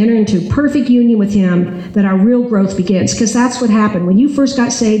sanctification and enter into perfect union with him that our real growth begins, because that's what happened. When you first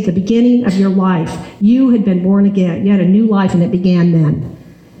got saved, the beginning of your life, you had been born again. You had a new life, and it began then.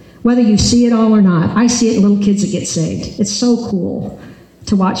 Whether you see it all or not, I see it in little kids that get saved. It's so cool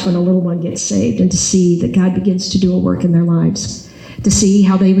to watch when a little one gets saved and to see that God begins to do a work in their lives, to see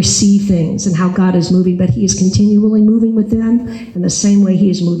how they receive things and how God is moving, but he is continually moving with them in the same way he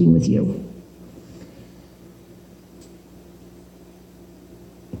is moving with you.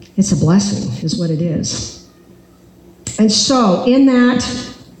 It's a blessing, is what it is. And so, in that,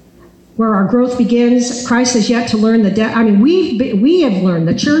 where our growth begins, Christ has yet to learn the depth. I mean, we have learned.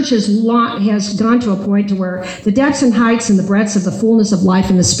 The church has gone to a point to where the depths and heights and the breadths of the fullness of life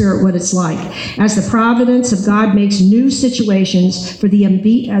in the Spirit, what it's like, as the providence of God makes new situations for the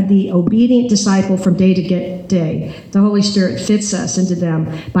obedient disciple from day to day. The Holy Spirit fits us into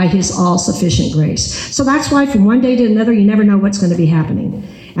them by his all-sufficient grace. So that's why from one day to another, you never know what's going to be happening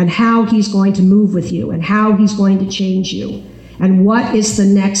and how he's going to move with you and how he's going to change you. And what is the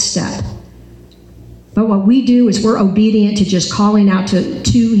next step? But what we do is we're obedient to just calling out to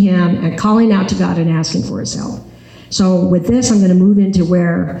him and calling out to God and asking for his help. So with this, I'm going to move into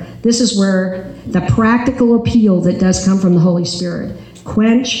this is where the practical appeal that does come from the Holy Spirit.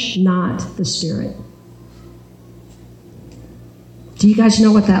 Quench not the Spirit. Do you guys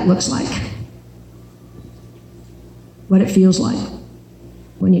know what that looks like? What it feels like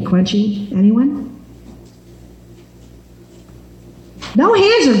when you're quenching? Anyone? No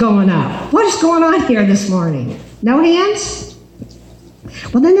hands are going up. What is going on here this morning? No hands?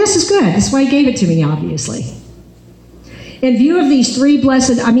 Well, then this is good. That's why he gave it to me, obviously. In view of these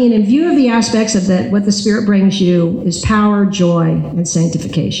in view of the aspects of what the Spirit brings you is power, joy, and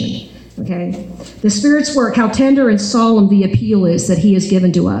sanctification. Okay? The Spirit's work, how tender and solemn the appeal is that he has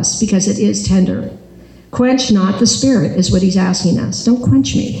given to us, because it is tender. Quench not the Spirit is what he's asking us. Don't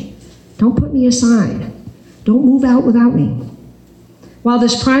quench me. Don't put me aside. Don't move out without me. While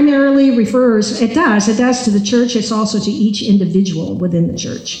this primarily refers, it does to the church, it's also to each individual within the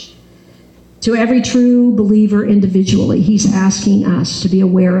church. To every true believer individually, he's asking us to be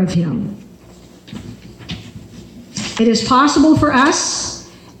aware of him. It is possible for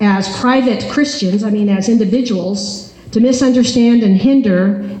us as private Christians, as individuals, to misunderstand and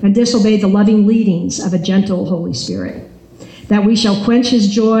hinder and disobey the loving leadings of a gentle Holy Spirit, that we shall quench his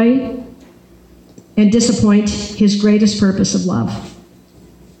joy and disappoint his greatest purpose of love.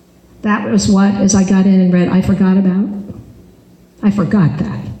 That was what, as I got in and read, I forgot about. I forgot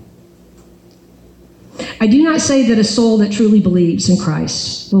that. I do not say that a soul that truly believes in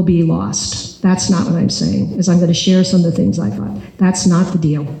Christ will be lost. That's not what I'm saying, as I'm going to share some of the things I thought. That's not the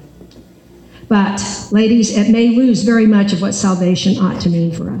deal. But, ladies, it may lose very much of what salvation ought to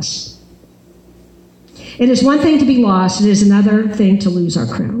mean for us. It is one thing to be lost. It is another thing to lose our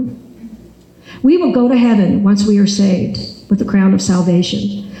crown. We will go to heaven once we are saved with the crown of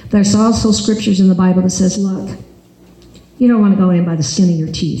salvation. There's also scriptures in the Bible that says, look, you don't want to go in by the skin of your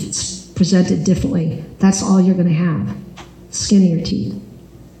teeth. It's presented differently. That's all you're going to have, skin of your teeth,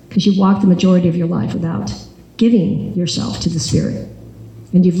 because you walked the majority of your life without giving yourself to the Spirit.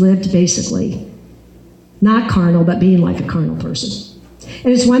 And you've lived basically not carnal, but being like a carnal person.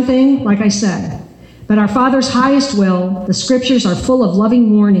 It is one thing, like I said, but our Father's highest will, the scriptures are full of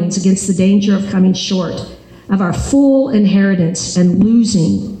loving warnings against the danger of coming short of our full inheritance and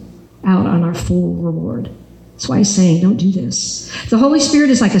losing out on our full reward. That's why he's saying, don't do this. The Holy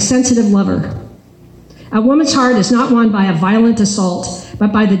Spirit is like a sensitive lover. A woman's heart is not won by a violent assault,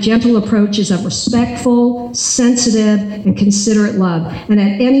 but by the gentle approaches of respectful, sensitive, and considerate love. And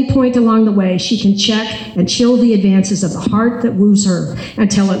at any point along the way, she can check and chill the advances of the heart that woos her,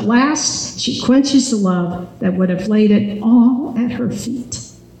 until at last she quenches the love that would have laid it all at her feet.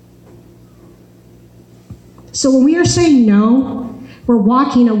 So when we are saying no, we're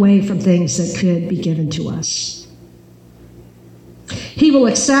walking away from things that could be given to us. He will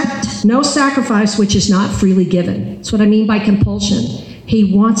accept no sacrifice which is not freely given. That's what I mean by compulsion.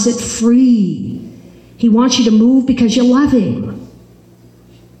 He wants it free. He wants you to move because you love him.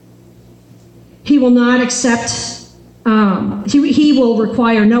 He will not accept, he will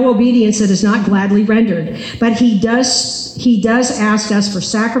require no obedience that is not gladly rendered. But he does ask us for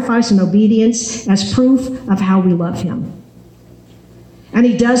sacrifice and obedience as proof of how we love him. And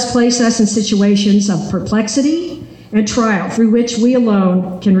he does place us in situations of perplexity and trial through which we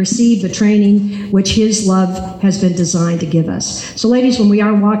alone can receive the training which his love has been designed to give us. So ladies, when we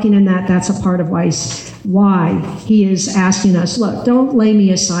are walking in that, that's a part of why he is asking us, look, don't lay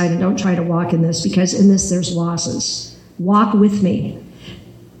me aside and don't try to walk in this, because in this there's losses. Walk with me.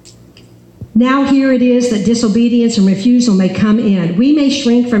 Now here it is that disobedience and refusal may come in. We may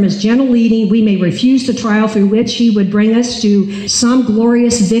shrink from his gentle leading. We may refuse the trial through which he would bring us to some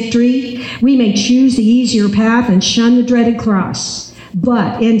glorious victory. We may choose the easier path and shun the dreaded cross.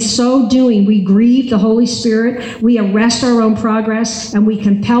 But in so doing, we grieve the Holy Spirit, we arrest our own progress, and we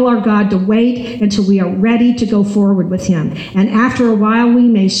compel our God to wait until we are ready to go forward with him. And after a while, we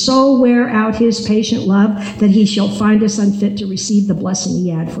may so wear out his patient love that he shall find us unfit to receive the blessing he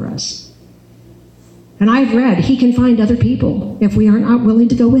had for us. And I've read he can find other people if we are not willing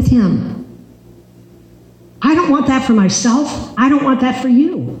to go with him. I don't want that for myself. I don't want that for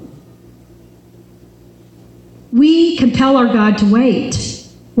you. We compel our God to wait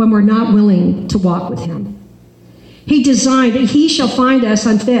when we're not willing to walk with him. He designed that he shall find us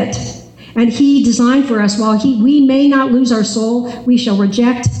unfit. And he designed for us, while we may not lose our soul, we shall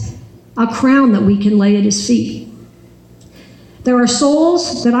reject a crown that we can lay at his feet. There are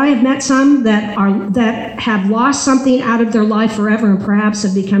souls that I have met, some that have lost something out of their life forever and perhaps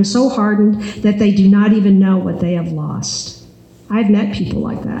have become so hardened that they do not even know what they have lost. I've met people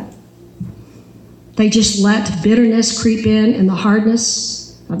like that. They just let bitterness creep in, and the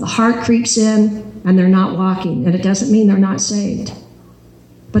hardness of the heart creeps in, and they're not walking. And it doesn't mean they're not saved,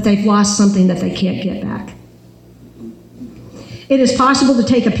 but they've lost something that they can't get back. It is possible to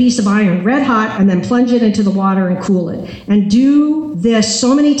take a piece of iron red hot and then plunge it into the water and cool it. And do this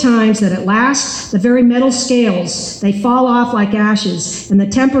so many times that at last the very metal scales, they fall off like ashes, and the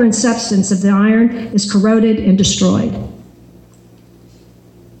temper and substance of the iron is corroded and destroyed.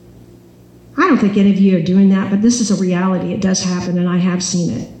 I don't think any of you are doing that, but this is a reality. It does happen, and I have seen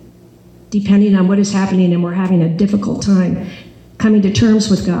it. Depending on what is happening, and we're having a difficult time coming to terms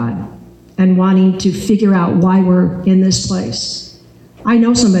with God and wanting to figure out why we're in this place. I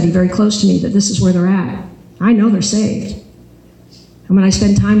know somebody very close to me that this is where they're at. I know they're saved. And when I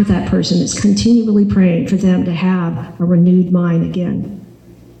spend time with that person, it's continually praying for them to have a renewed mind again.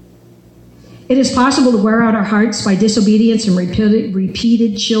 It is possible to wear out our hearts by disobedience and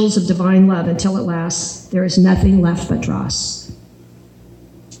repeated chills of divine love until at last there is nothing left but dross.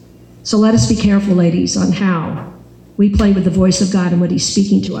 So let us be careful, ladies, on how we play with the voice of God and what he's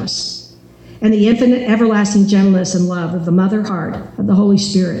speaking to us, and the infinite everlasting gentleness and love of the mother heart of the Holy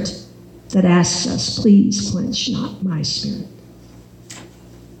Spirit that asks us, please quench not my spirit.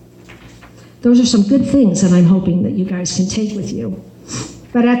 Those are some good things that I'm hoping that you guys can take with you.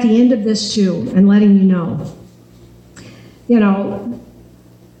 But at the end of this too, and letting you know,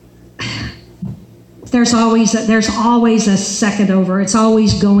 there's always a second over. It's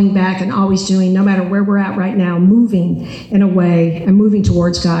always going back and always doing, no matter where we're at right now, moving in a way and moving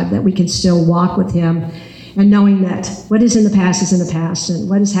towards God, that we can still walk with him, and knowing that what is in the past is in the past, and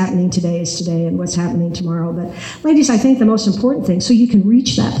what is happening today is today, and what's happening tomorrow. But ladies, I think the most important thing, so you can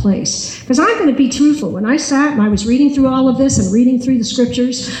reach that place, because I'm going to be truthful. When I sat and I was reading through all of this and reading through the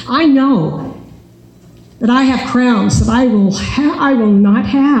scriptures, I know that I have crowns that I will not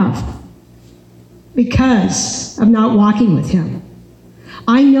have because of not walking with him.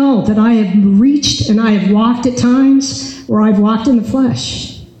 I know that I have reached and I have walked at times where I've walked in the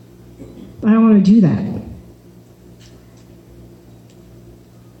flesh, but I don't want to do that.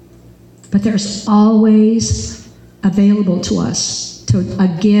 But there's always available to us to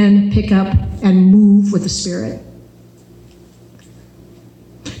again pick up and move with the Spirit.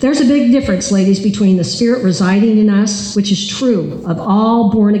 There's a big difference, ladies, between the Spirit residing in us, which is true of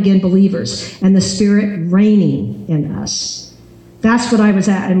all born-again believers, and the Spirit reigning in us. That's what I was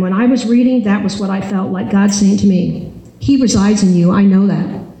at. And when I was reading, that was what I felt like God saying to me. He resides in you, I know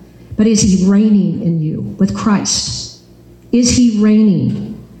that. But is he reigning in you with Christ? Is he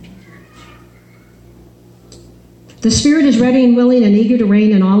reigning? The Spirit is ready and willing and eager to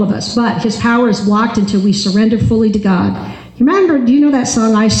reign in all of us, but his power is blocked until we surrender fully to God. Remember, do you know that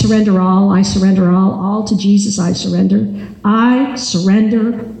song, I surrender all to Jesus I surrender? I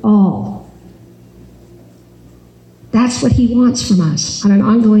surrender all. That's what he wants from us on an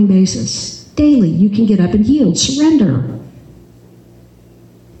ongoing basis. Daily, you can get up and yield, surrender.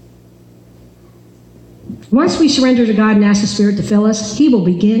 Once we surrender to God and ask the Spirit to fill us, he will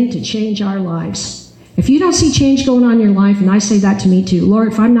begin to change our lives. If you don't see change going on in your life, and I say that to me too,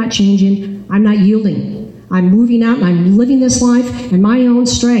 Lord, if I'm not changing, I'm not yielding. I'm moving out and I'm living this life in my own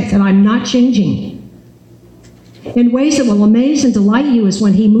strength, and I'm not changing. In ways that will amaze and delight you is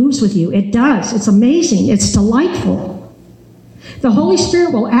when he moves with you. It does. It's amazing. It's delightful. The Holy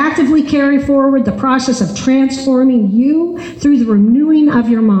Spirit will actively carry forward the process of transforming you through the renewing of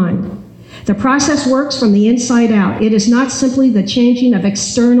your mind. The process works from the inside out. It is not simply the changing of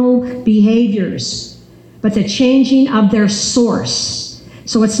external behaviors, but the changing of their source.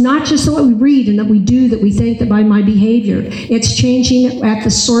 So it's not just what we read and that we do that we think that by my behavior. It's changing at the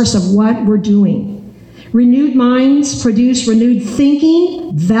source of what we're doing. Renewed minds produce renewed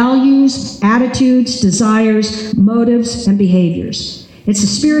thinking, values, attitudes, desires, motives, and behaviors. It's the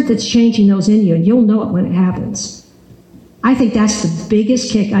Spirit that's changing those in you, and you'll know it when it happens. I think that's the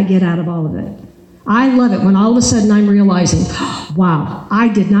biggest kick I get out of all of it. I love it when all of a sudden I'm realizing, wow, I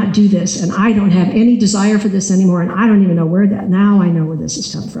did not do this, and I don't have any desire for this anymore, and I don't even know where that, now I know where this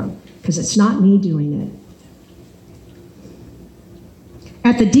has come from, because it's not me doing it.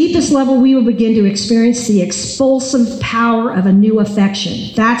 At the deepest level, we will begin to experience the expulsive power of a new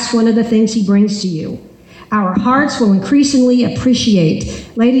affection. That's one of the things he brings to you. Our hearts will increasingly appreciate.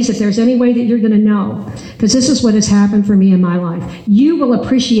 Ladies, if there's any way that you're going to know, because this is what has happened for me in my life, you will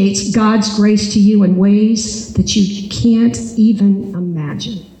appreciate God's grace to you in ways that you can't even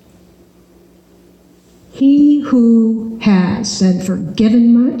imagine. He who has been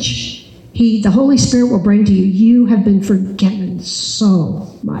forgiven much, the Holy Spirit will bring to you, you have been forgiven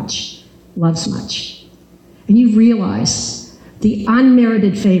so much, loves much. And you realize the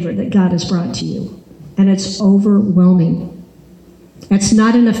unmerited favor that God has brought to you. And it's overwhelming. It's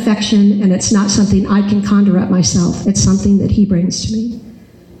not an affection, and it's not something I can conjure up myself. It's something that he brings to me.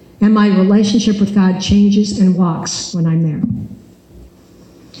 And my relationship with God changes and walks when I'm there.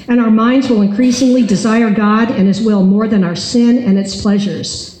 And our minds will increasingly desire God and his will more than our sin and its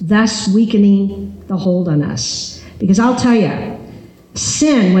pleasures, thus weakening the hold on us. Because I'll tell you,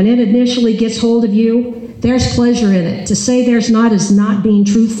 sin, when it initially gets hold of you, there's pleasure in it. To say there's not is not being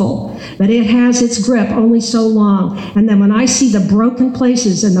truthful. But it has its grip only so long. And then when I see the broken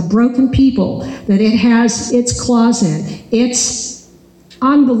places and the broken people that it has its claws in, it's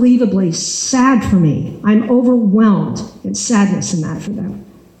unbelievably sad for me. I'm overwhelmed in sadness in that for them.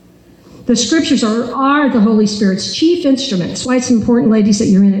 The scriptures are the Holy Spirit's chief instruments. That's why it's important, ladies, that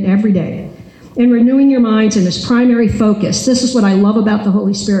you're in it every day. And renewing your minds in his primary focus. This is what I love about the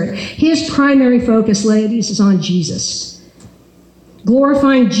Holy Spirit. His primary focus, ladies, is on Jesus.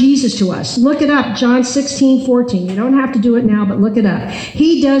 Glorifying Jesus to us. Look it up, John 16:14. You don't have to do it now, but look it up.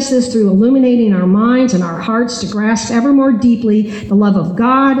 He does this through illuminating our minds and our hearts to grasp ever more deeply the love of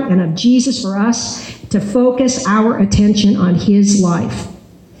God and of Jesus for us, to focus our attention on his life.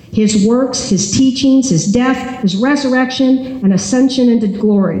 His works, his teachings, his death, his resurrection, and ascension into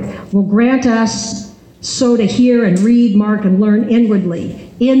glory will grant us so to hear and read, mark, and learn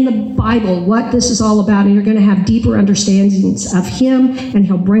inwardly in the Bible what this is all about, and you're going to have deeper understandings of him, and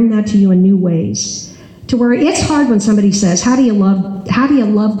he'll bring that to you in new ways. To where it's hard when somebody says, how do you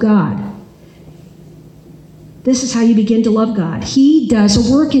love God? This is how you begin to love God. He does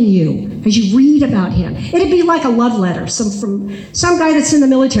a work in you as you read about him. It'd be like a love letter from some guy that's in the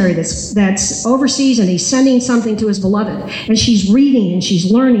military that's overseas, and he's sending something to his beloved. And she's reading and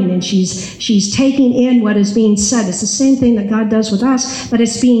she's learning and she's taking in what is being said. It's the same thing that God does with us, but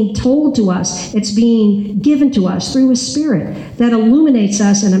it's being told to us. It's being given to us through his Spirit that illuminates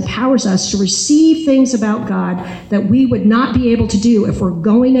us and empowers us to receive things about God that we would not be able to do if we're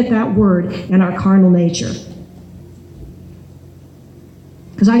going at that word in our carnal nature.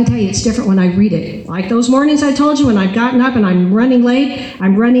 Because I can tell you it's different when I read it. Like those mornings I told you when I've gotten up and I'm running late,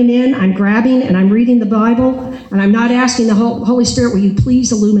 I'm running in, I'm grabbing and I'm reading the Bible, and I'm not asking the Holy Spirit, will you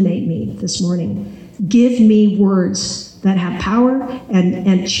please illuminate me this morning? Give me words that have power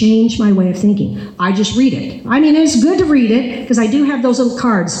and change my way of thinking. I just read it. I mean, it's good to read it because I do have those little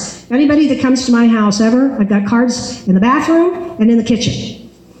cards. Anybody that comes to my house ever, I've got cards in the bathroom and in the kitchen.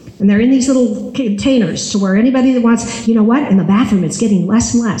 And they're in these little containers to where anybody that wants, you know what, in the bathroom it's getting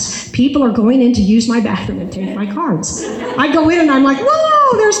less and less. People are going in to use my bathroom and take my cards. I go in and I'm like,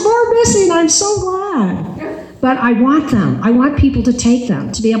 whoa, there's more missing. I'm so glad. But I want them. I want people to take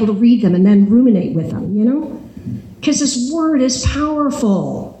them, to be able to read them and then ruminate with them, you know? Because this word is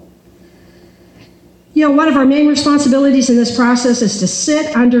powerful. You know, one of our main responsibilities in this process is to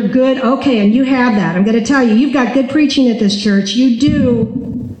sit under good, okay, and you have that. I'm going to tell you, you've got good preaching at this church. You do.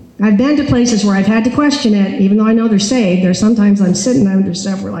 I've been to places where I've had to question it, even though I know they're saved. There's sometimes I'm sitting under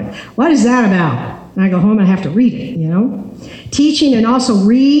stuff where like, what is that about? And I go home and I have to read it, you know? Teaching and also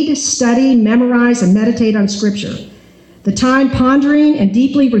read, study, memorize, and meditate on Scripture. The time pondering and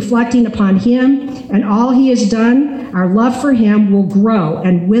deeply reflecting upon him and all he has done, our love for him will grow,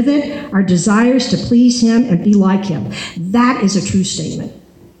 and with it, our desires to please him and be like him. That is a true statement.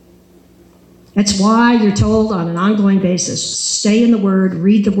 That's why you're told on an ongoing basis, stay in the Word,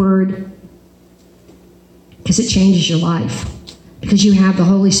 read the Word, because it changes your life. Because you have the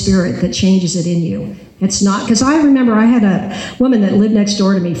Holy Spirit that changes it in you. It's not, because I remember I had a woman that lived next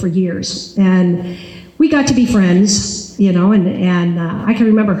door to me for years, and we got to be friends, and I can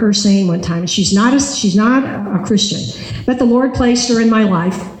remember her saying one time, she's not a Christian, but the Lord placed her in my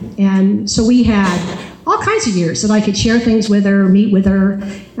life, and so we had all kinds of years that I could share things with her, meet with her,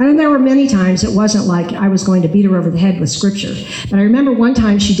 and there were many times it wasn't like I was going to beat her over the head with scripture. But I remember one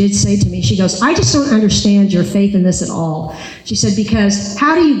time she did say to me, she goes, I just don't understand your faith in this at all. She said, because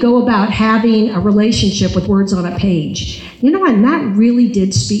how do you go about having a relationship with words on a page? And that really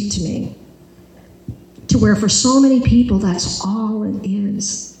did speak to me. To where for so many people, that's all it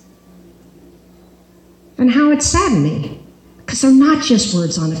is. And how it saddened me, because they're not just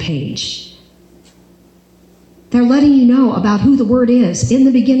words on a page. They're letting you know about who the Word is. In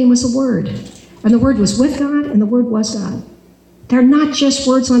the beginning was the Word, and the Word was with God, and the Word was God. They're not just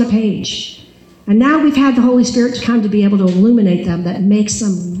words on a page. And now we've had the Holy Spirit to come to be able to illuminate them, that makes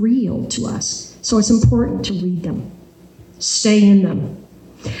them real to us. So it's important to read them. Stay in them.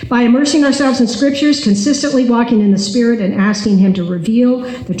 By immersing ourselves in scriptures, consistently walking in the Spirit, and asking Him to reveal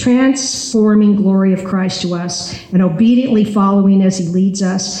the transforming glory of Christ to us, and obediently following as He leads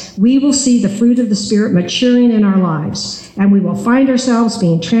us, we will see the fruit of the Spirit maturing in our lives, and we will find ourselves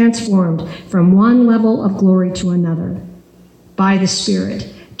being transformed from one level of glory to another by the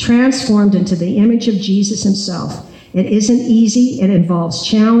Spirit, transformed into the image of Jesus Himself. It isn't easy. It involves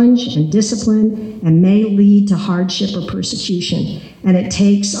challenge and discipline and may lead to hardship or persecution. And it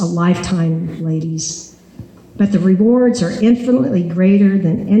takes a lifetime, ladies. But the rewards are infinitely greater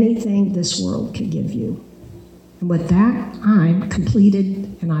than anything this world could give you. And with that, I'm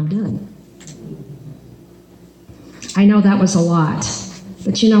completed and I'm done. I know that was a lot.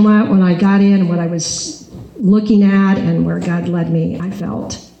 But you know what? When I got in, what I was looking at and where God led me, I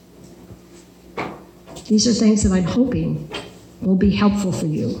felt these are things that I'm hoping will be helpful for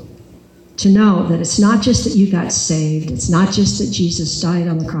you to know that it's not just that you got saved. It's not just that Jesus died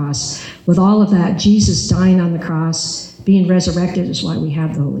on the cross. With all of that, Jesus dying on the cross, being resurrected is why we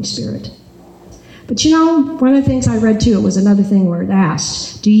have the Holy Spirit. But one of the things I read too, it was another thing where it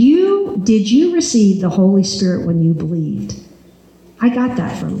asked, did you receive the Holy Spirit when you believed? I got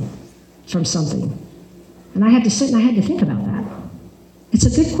that from something. And I had to sit and I had to think about that. It's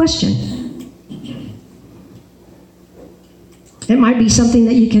a good question. It might be something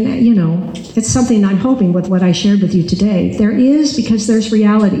that you can, it's something I'm hoping with what I shared with you today. There is, because there's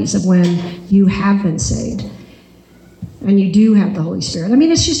realities of when you have been saved and you do have the Holy Spirit. I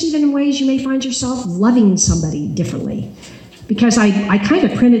mean, it's just even in ways you may find yourself loving somebody differently. Because I kind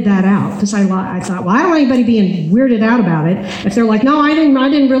of printed that out because I thought, well, I don't want anybody being weirded out about it. If they're like, no, I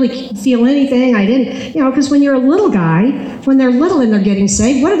didn't really feel anything. I didn't, because when you're a little guy, when they're little and they're getting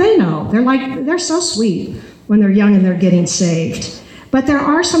saved, what do they know? They're so sweet when they're young and they're getting saved. But there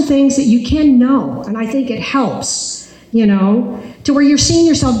are some things that you can know, and I think it helps, to where you're seeing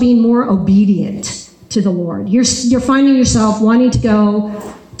yourself being more obedient to the Lord. You're finding yourself wanting to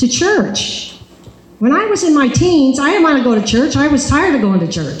go to church. When I was in my teens, I didn't want to go to church. I was tired of going to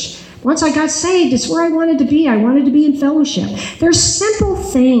church. Once I got saved, it's where I wanted to be. I wanted to be in fellowship. There's simple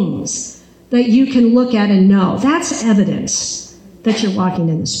things that you can look at and know. That's evidence that you're walking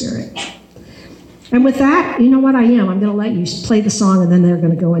in the Spirit. And with that, you know what I am. I'm going to let you play the song, and then they're going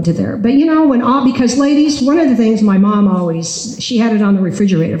to go into there. But because ladies, one of the things my mom always, she had it on the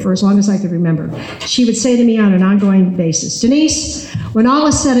refrigerator for as long as I could remember. She would say to me on an ongoing basis, Denise, when all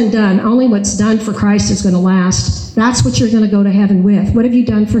is said and done, only what's done for Christ is going to last. That's what you're going to go to heaven with. What have you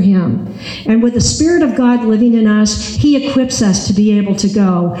done for Him? And with the Spirit of God living in us, He equips us to be able to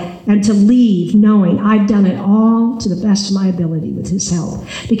go and to leave knowing I've done it all to the best of my ability with His help.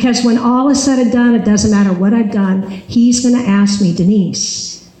 Because when all is said and done, it doesn't matter what I've done, He's going to ask me,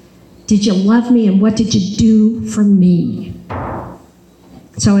 Denise, did you love me and what did you do for me?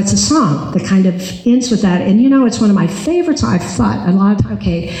 So it's a song that kind of ends with that. And it's one of my favorites. I've thought a lot of time,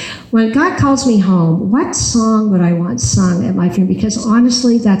 okay, when God calls me home, what song would I want sung at my funeral? Because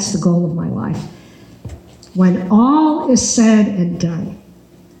honestly, that's the goal of my life. When all is said and done,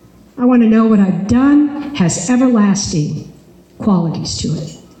 I want to know what I've done has everlasting qualities to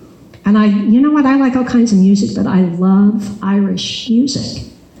it. And I like all kinds of music, but I love Irish music.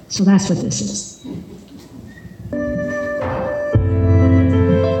 So that's what this is.